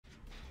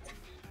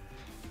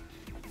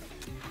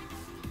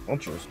Don't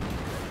trust me.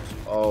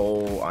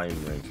 Oh, I'm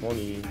rank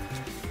 20.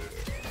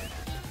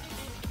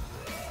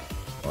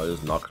 Oh, this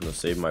is not gonna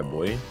save my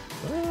boy.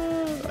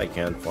 I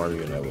can't farm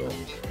you and I will.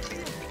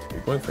 Are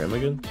you going for him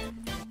again?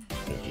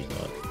 No, she's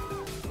not.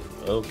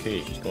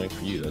 Okay, she's going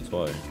for you, that's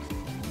why.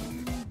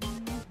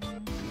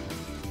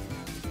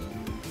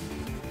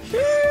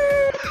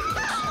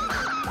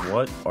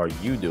 What are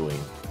you doing?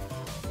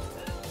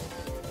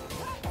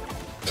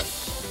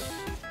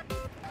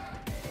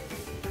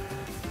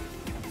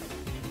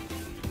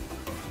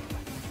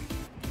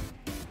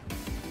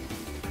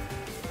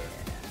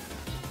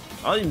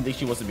 I don't even think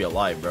she wants to be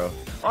alive, bro.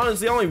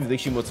 Honestly, I don't even think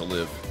she wants to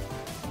live.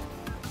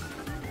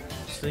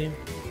 See?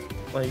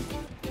 Like,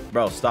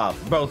 bro, stop.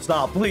 Bro,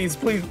 stop. Please,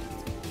 please.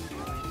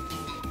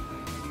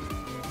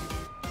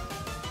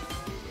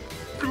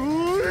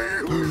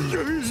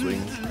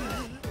 Swing.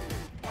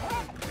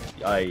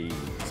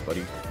 Yikes,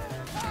 buddy.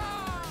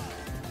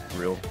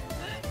 Real.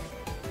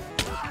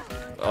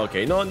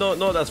 Okay,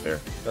 no, that's fair.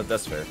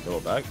 That's fair. Go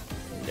back.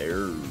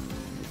 There.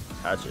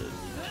 Hatchet.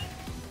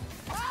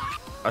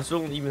 I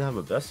still don't even have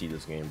a bestie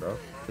this game, bro.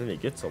 I need to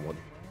get someone.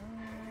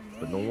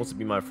 But no one wants to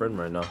be my friend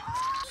right now.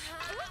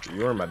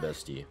 You're my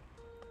bestie.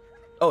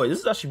 Oh, this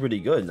is actually pretty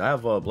good. I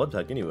have a blood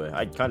pack anyway.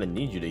 I kind of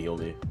need you to heal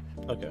me.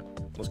 Okay,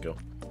 let's go.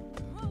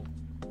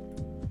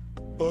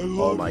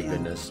 Oh my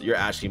goodness. You're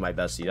actually my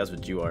bestie. That's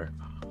what you are.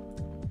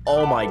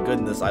 Oh my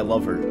goodness, I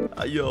love her.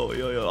 Yo,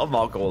 I'm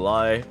not gonna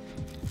lie.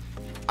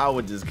 I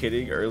was just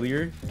kidding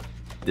earlier.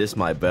 This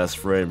my best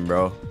friend,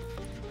 bro.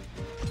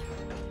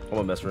 I'm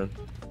my best friend.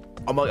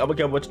 I'm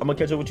gonna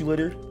catch up with you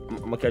later. I'm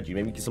gonna catch you.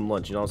 Maybe get some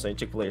lunch. You know what I'm saying?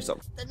 Chick-fil-A or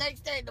something. The next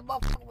day, the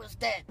motherfucker was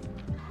dead.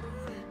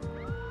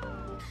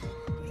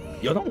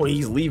 Yo, don't worry,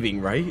 he's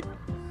leaving, right?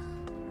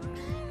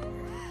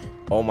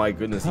 Oh my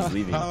goodness, he's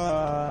leaving.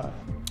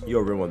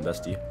 You're a real one,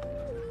 bestie.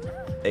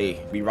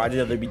 Hey, we ride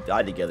together, we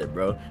die together,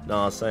 bro. Know what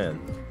I'm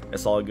saying?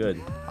 It's all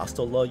good. I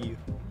still love you.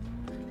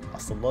 I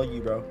still love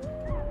you, bro.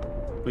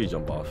 Please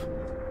jump off.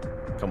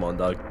 Come on,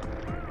 dog.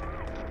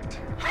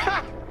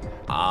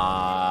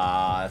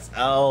 Ah, it's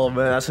L,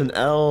 man. That's an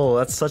L.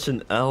 That's such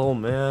an L,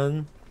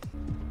 man.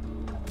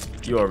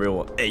 You are a real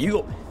one. Hey, you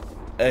go.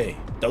 Hey,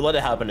 don't let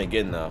it happen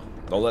again now.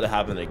 Don't let it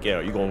happen again,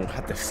 or you're gonna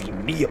have to see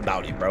me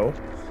about it, bro.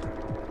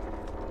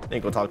 I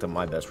ain't gonna talk to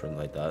my best friend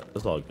like that.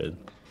 It's all good.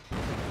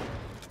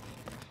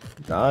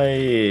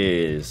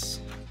 Nice.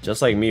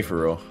 Just like me,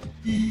 for real.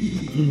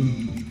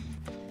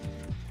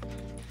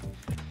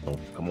 Oh,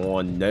 come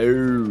on. No.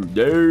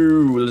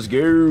 Let's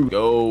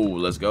go.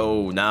 Let's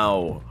go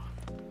now.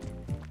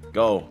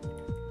 Go.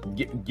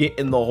 Get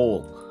in the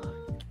hole.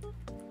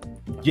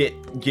 Get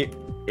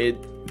in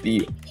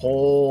the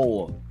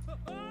hole.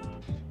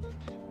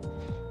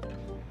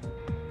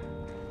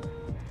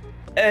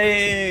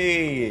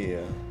 Hey.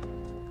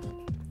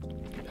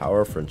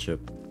 Power of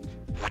friendship.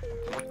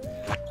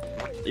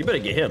 You better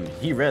get him.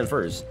 He ran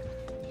first.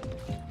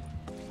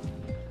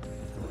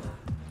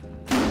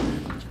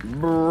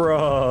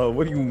 Bruh,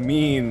 what do you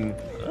mean?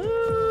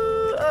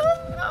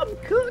 I'm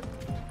cooked.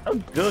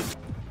 I'm cooked.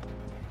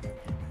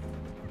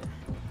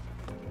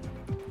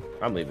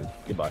 I'm leaving.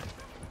 Goodbye.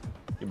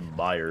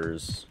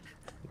 Goodbyers.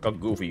 Look how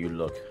goofy you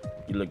look.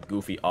 You look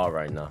goofy all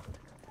right now.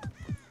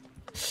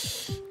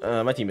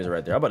 My team is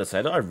right there. I'm about to say,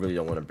 I really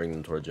don't want to bring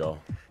them towards y'all.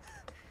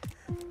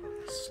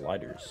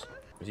 Sliders.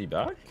 Is he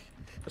back?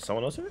 Is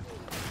someone else here?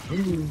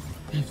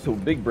 He's so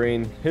big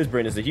brain. His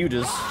brain is the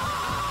hugest.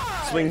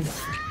 Swing.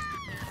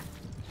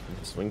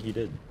 Swing he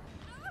did.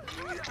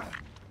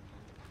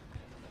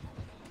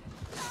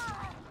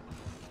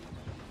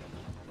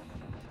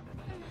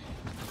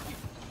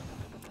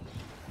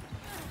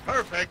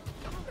 Perfect.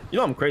 You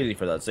know I'm crazy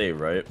for that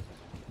save, right?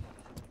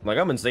 Like,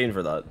 I'm insane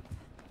for that.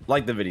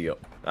 Like the video.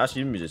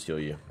 Actually, let me just heal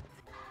you.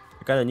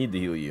 I kind of need to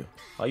heal you.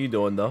 How you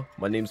doing, though?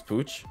 My name's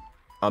Pooch.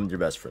 I'm your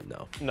best friend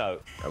now. No.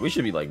 We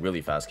should be, like,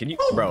 really fast. Can you...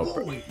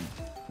 Bro,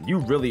 you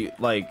really,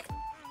 like...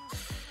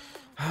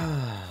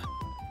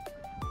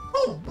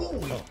 Oh,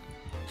 boy.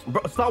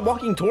 Bro, stop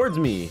walking towards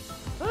me.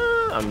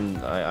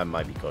 I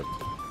might be cooked.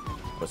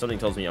 But something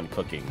tells me I'm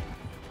cooking.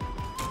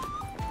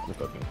 I'm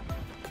cooking.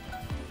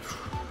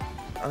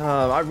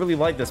 I really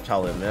like this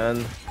palette,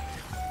 man.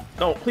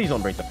 No, please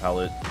don't break the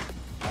palette.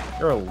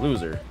 You're a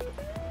loser.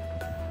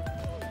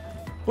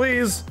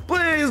 Please,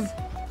 please.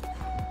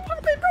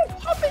 Hop it, bro.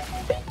 Hop it.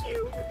 Thank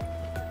you.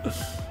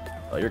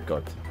 Oh, you're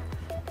cooked.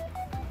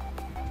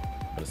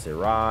 I'm gonna sit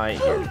right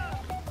here.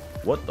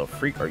 What the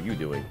freak are you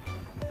doing?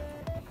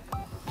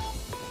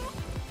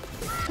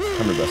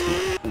 Come here,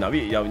 bestie. No,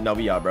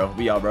 we out, bro.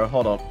 We out, bro.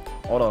 Hold on.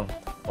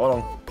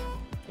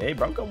 Hey,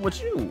 bro, I'm coming with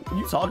you. What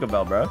you talking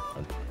about, bro?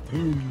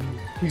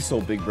 He's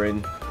so big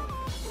brain.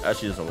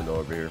 Actually, there's a window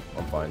over here.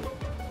 I'm fine.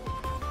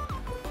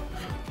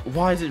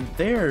 Why is it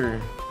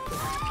there?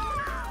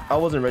 I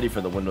wasn't ready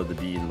for the window to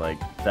be in, like,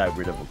 that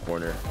weird of a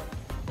corner.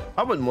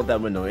 I wouldn't want that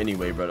window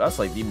anyway, bro. That's,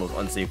 like, the most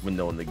unsafe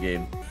window in the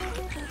game.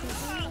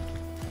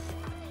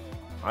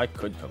 I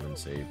could come and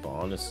save, but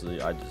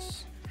honestly, I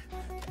just...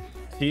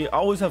 See, I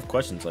always have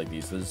questions like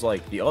these. It's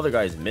like, the other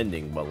guy's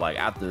mending, but, like,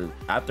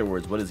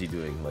 afterwards, what is he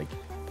doing? Like,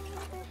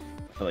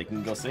 like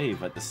can go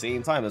save. At the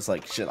same time, it's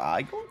like, should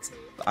I go?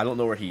 I don't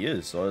know where he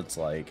is, so it's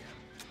like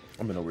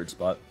I'm in a weird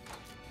spot.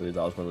 Really,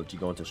 I was gonna let you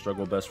go into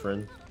struggle, best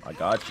friend. I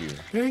got you.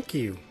 Thank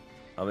you.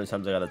 How many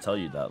times I gotta tell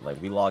you that?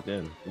 Like we locked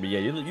in. But yeah,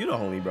 you the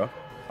homie, bro.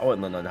 I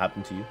wouldn't let nothing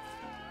happen to you.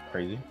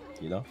 Crazy,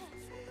 you know.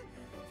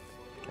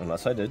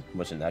 Unless I did,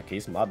 which in that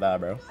case, my bad,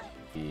 bro.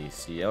 You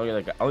see, I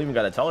don't even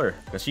gotta tell her,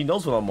 cause she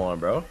knows what I'm on,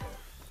 bro.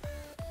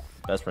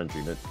 Best friend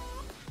treatment.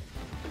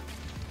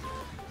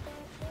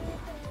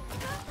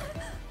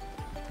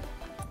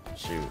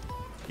 Shoot.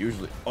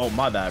 Usually, oh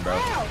my bad, bro.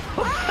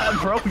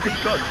 Bro, you're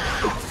cooked.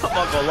 I'm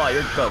not gonna lie,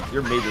 you're cooked.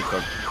 You're major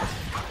cooked.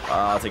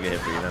 I'll take a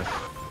hit for you, man.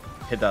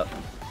 Hit that.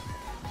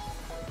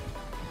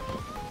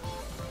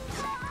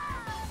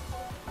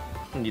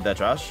 Need that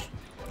trash.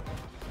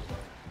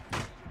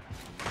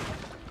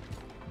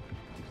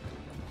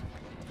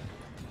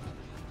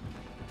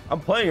 I'm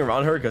playing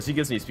around her because he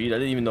gives me speed. I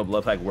didn't even know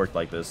blood pack worked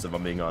like this, if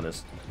I'm being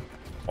honest.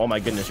 Oh my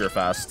goodness, you're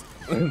fast.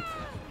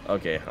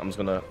 Okay, I'm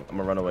gonna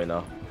run away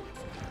now.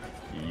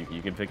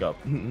 You can pick up.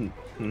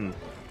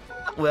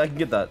 Wait, I can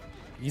get that.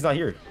 He's not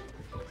here.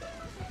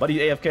 Buddy,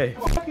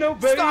 AFK. No,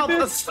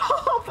 baby.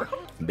 Stop.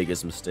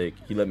 Biggest mistake.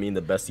 He let me in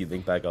the bestie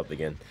link back up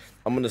again.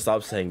 I'm gonna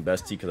stop saying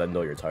bestie because I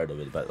know you're tired of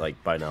it, but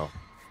like by now.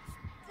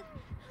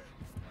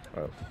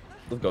 Alright,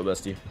 let's go,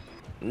 bestie.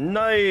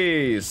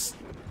 Nice.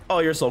 Oh,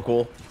 you're so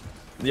cool.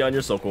 Leon,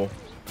 you're so cool.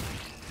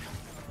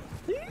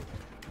 Let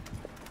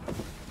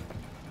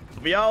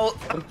me out.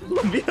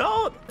 Let me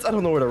out. I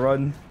don't know where to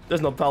run.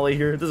 There's no pally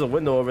here. There's a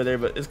window over there,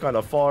 but it's kind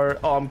of far.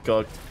 Oh, I'm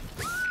cooked.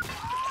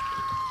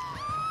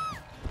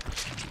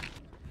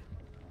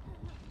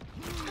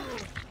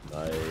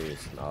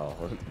 Nice. No,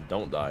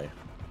 don't die.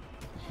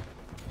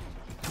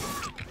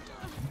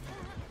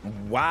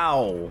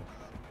 Wow.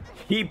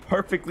 He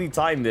perfectly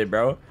timed it,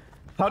 bro.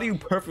 How do you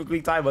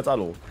perfectly time a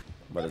tunnel?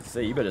 I'm about to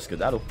say, you better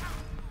skedaddle.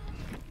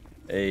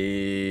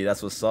 Hey,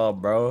 that's what's up,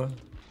 bro.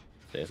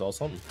 Say it's all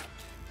something.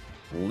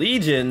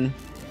 Legion?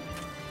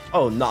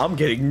 Oh, no, I'm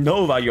getting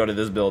no value out of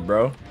this build,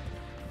 bro.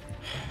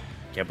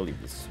 Can't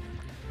believe this.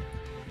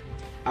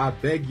 I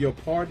beg your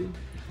pardon?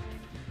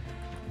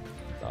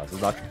 No, this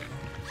is not...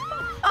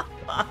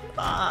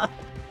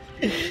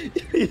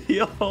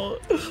 Yo,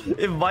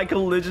 if my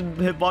collision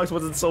hitbox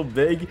wasn't so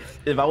big,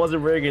 if I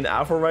wasn't wearing an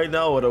afro right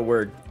now, it would have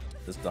worked.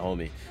 This is the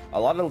homie. A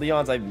lot of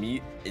Leons I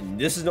meet, and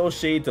this is no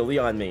shade to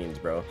Leon mains,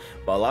 bro,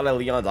 but a lot of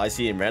Leons I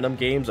see in random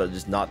games are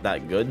just not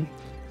that good.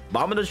 But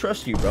I'm gonna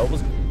trust you, bro.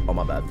 Oh,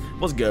 my bad.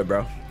 What's good,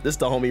 bro? This is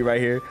the homie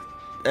right here.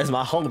 That's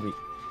my homie.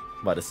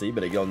 I'm about to see,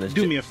 better get on this.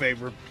 Do me a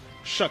favor.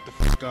 Shut the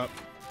fuck up.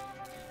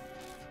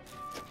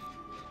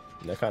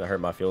 That kind of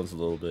hurt my feelings a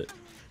little bit.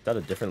 Is that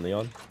a different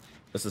Leon?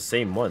 It's the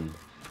same one.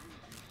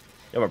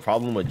 You have a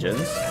problem with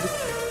gens?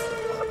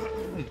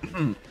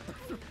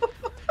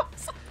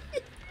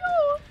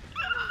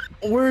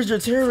 Where's your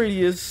tear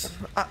radius?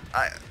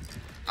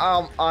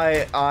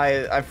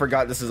 I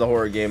forgot this is a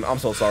horror game. I'm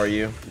so sorry,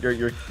 you're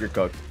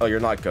cooked. Oh,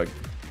 you're not cooked.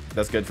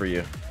 That's good for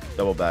you.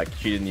 Double back.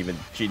 She didn't even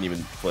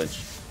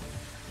flinch.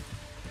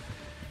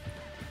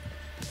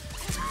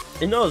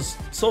 You know, it's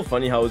so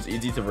funny how it's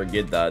easy to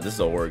forget that this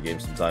is a horror game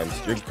sometimes.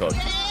 You're cooked.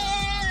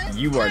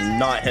 You are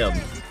not him.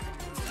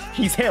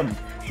 He's him.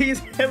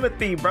 He's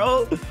Timothy,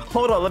 bro.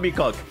 Hold on, let me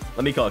cook.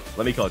 Let me cook.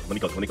 Let me cook. Let me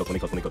cook. Let me cook. Let me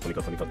cook. Let me cook. Let me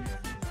cook. Let me cook.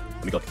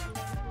 Let me cook.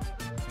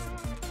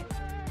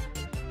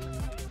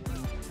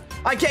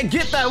 I can't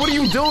get that. What are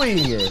you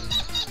doing?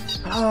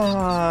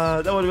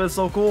 Ah, that would have been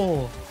so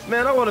cool.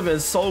 Man, that would have been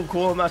so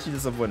cool. I'm actually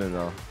disappointed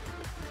now.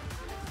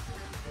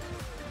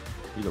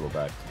 You double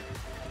back.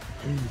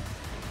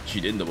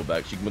 She didn't double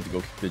back. She went to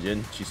go kick the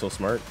gen. She's so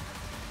smart.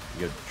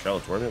 You got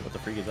Charlotte tournament? What the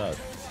freak is that?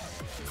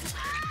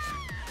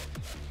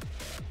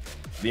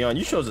 Leon,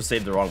 you chose to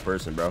save the wrong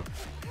person, bro.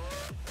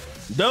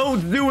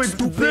 Don't do it!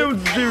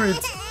 Don't do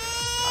it!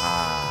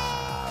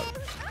 Ah.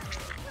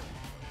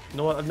 You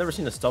know what? I've never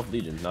seen a stealth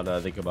Legion, now that I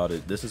think about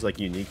it. This is, like,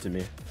 unique to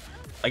me.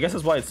 I guess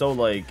that's why it's so,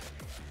 like,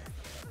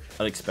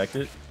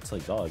 unexpected. It's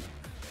like, dog.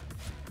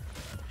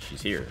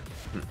 She's here.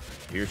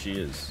 Here she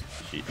is.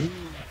 She...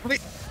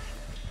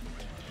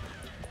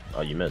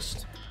 Oh, you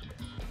missed.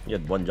 You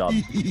had one job.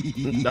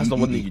 That's the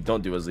one thing you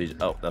don't do as Legion.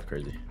 Oh, that's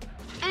crazy.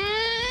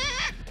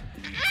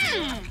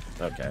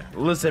 Okay.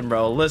 Listen,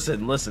 bro.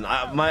 Listen.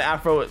 My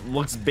afro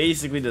looks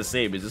basically the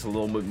same. It's just a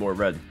little bit more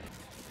red.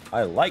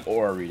 I like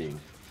aura reading.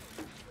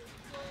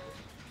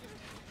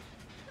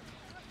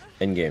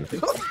 End game.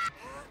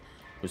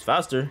 Who's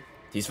faster?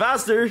 He's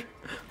faster.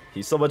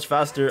 He's so much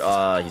faster.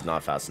 He's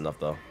not fast enough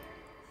though.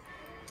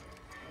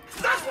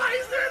 That's why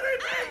he's doing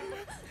it.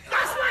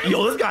 That's why.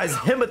 Yo, this guy's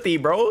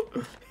Himothy, bro.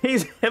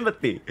 He's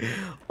Himothy.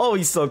 Oh,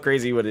 he's so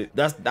crazy with it.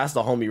 That's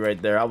the homie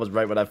right there. I was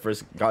right when I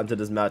first got into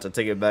this match. I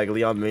take it back.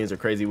 Leon mains are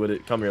crazy with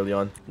it. Come here,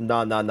 Leon.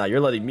 Nah.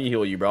 You're letting me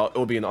heal you, bro. It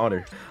will be an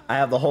honor. I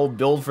have the whole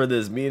build for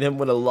this. Me and him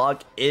want to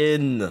lock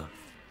in.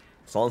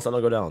 Salt and Sun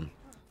will go down.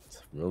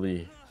 It's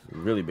really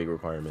big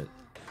requirement.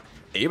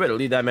 Hey, you better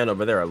leave that man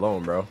over there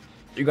alone, bro.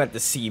 You got to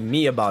see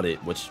me about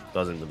it, which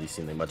doesn't really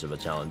seem like much of a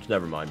challenge.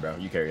 Never mind, bro.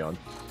 You carry on.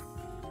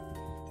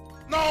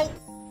 No.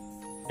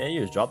 And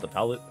you just dropped the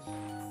pallet.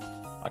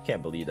 I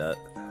can't believe that.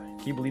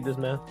 Can you believe this,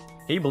 man?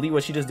 Can you believe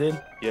what she just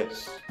did?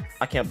 Yes.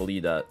 I can't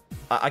believe that.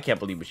 I can't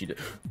believe what she did.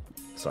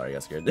 Sorry, I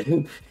got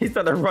scared. He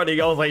started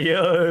running. I was like,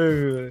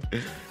 yo.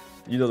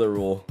 You know the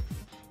rule.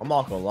 I'm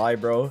not gonna lie,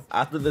 bro.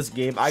 After this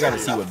game, I gotta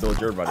see what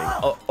build you're running.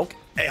 Oh, okay.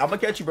 Hey, I'm gonna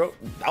catch you, bro.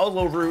 That was a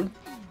little rude.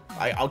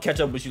 I'll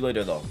catch up with you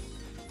later, though.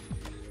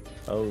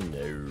 Oh,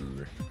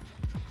 no.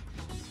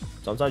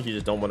 Sometimes you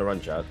just don't want to run,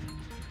 chat.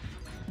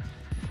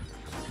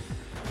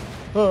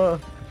 No!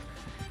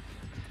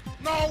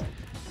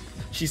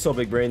 She's so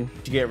big brain.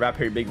 She can't wrap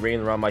her big brain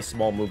around my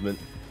small movement.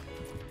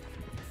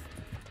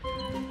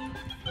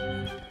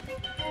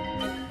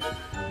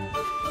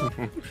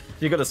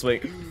 You're gonna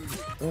swing.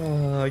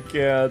 Oh, I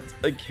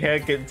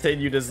can't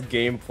continue this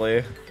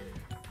gameplay.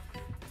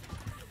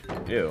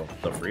 Ew,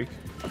 the freak.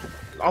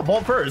 I'll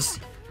vault first.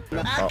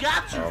 I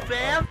got you,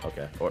 fam.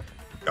 Okay.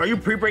 Are you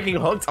pre-breaking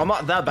hooks? I'm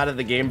not that bad at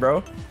the game,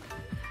 bro.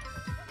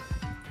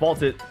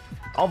 Vault it.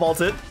 I'll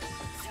vault it.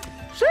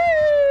 Sheesh.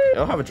 I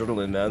don't have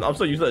adrenaline, man. I'm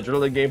so used to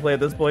adrenaline gameplay at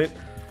this point.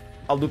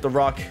 I'll loop the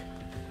rock.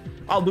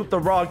 I'll loop the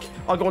rock.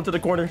 I'll go into the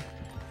corner.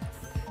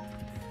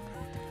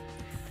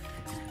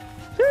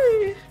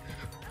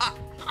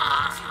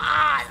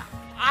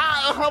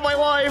 How am I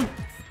alive?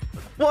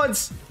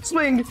 Once.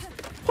 Swing.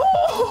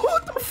 Oh,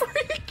 what the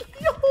freak?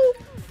 Yo.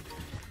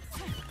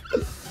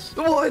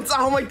 What?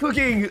 How am I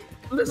cooking?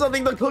 There's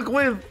nothing to cook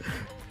with.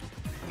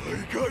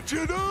 I got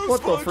you now,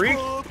 What the freak?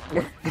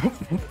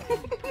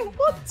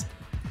 What?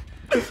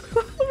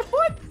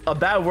 What? A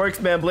bad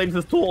worksman blames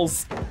his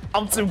tools.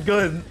 I'm too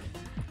good.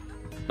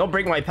 Don't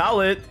break my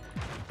pallet.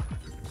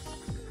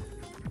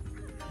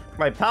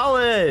 My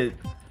pallet.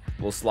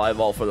 Little slide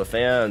ball for the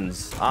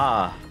fans.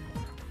 Ah.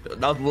 That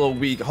was a little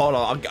weak. Hold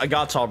on. I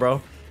got y'all,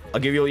 bro.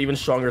 I'll give you an even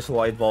stronger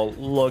slide ball.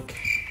 Look.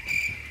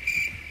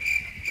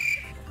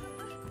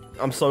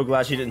 I'm so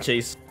glad she didn't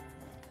chase.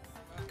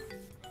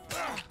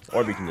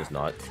 Or we can just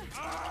not.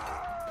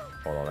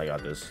 Hold on, I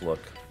got this. Look.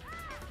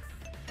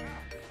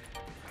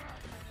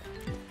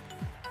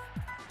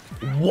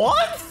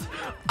 What?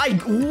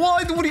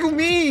 What? What do you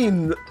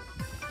mean?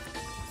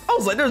 I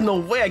was like, there's no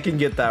way I can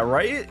get that,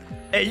 right?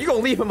 Hey, you gonna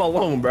leave him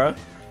alone, bro.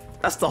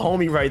 That's the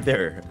homie right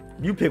there.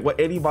 You pick what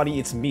anybody,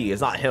 it's me.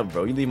 It's not him,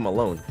 bro. You leave him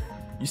alone.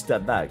 You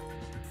step back.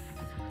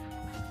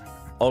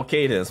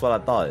 Okay, then. That's what I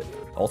thought.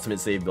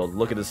 Ultimate save build.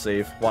 Look at this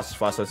save. Watch this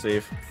fast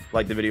save.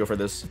 Like the video for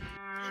this.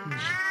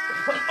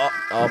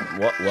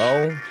 What?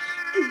 Well.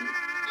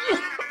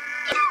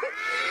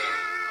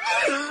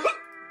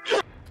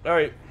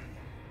 Alright.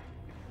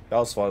 That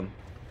was fun.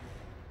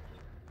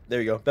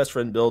 There you go. Best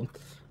friend build.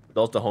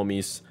 Those the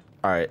homies.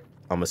 Alright.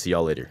 I'm gonna see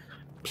y'all later.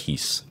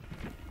 Peace.